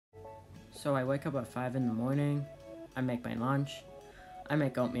So I wake up at 5 in the morning, I make my lunch, I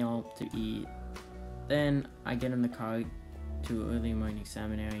make oatmeal to eat, then I get in the car to early morning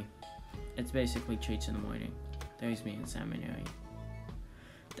seminary. It's basically treats in the morning. There's me in seminary.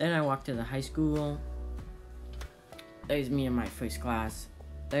 Then I walk to the high school. There's me in my first class.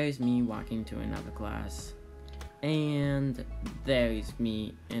 There's me walking to another class. And there's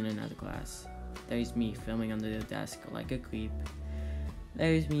me in another class. There's me filming under the desk like a creep.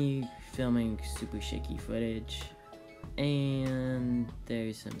 There's me filming super shaky footage. And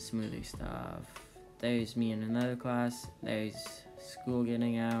there's some smoother stuff. There's me in another class. There's school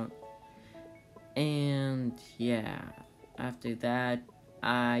getting out. And yeah, after that,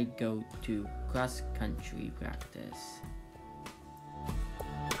 I go to cross-country practice.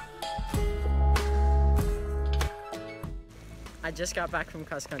 I just got back from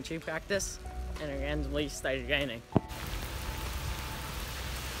cross-country practice, and it randomly started raining.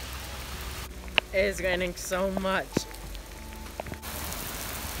 It is raining so much.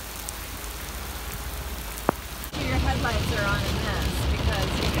 Your headlights are on in this because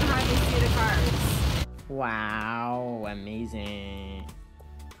you can hardly see the cars. Wow, amazing.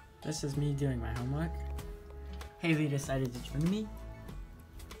 This is me doing my homework. Haley decided to join me.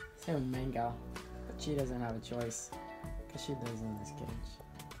 Same with Mango, but she doesn't have a choice because she lives in this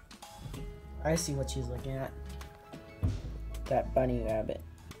cage. I see what she's looking at. That bunny rabbit.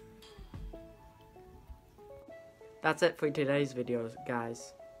 That's it for today's video,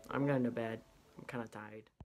 guys. I'm going to bed. I'm kind of tired.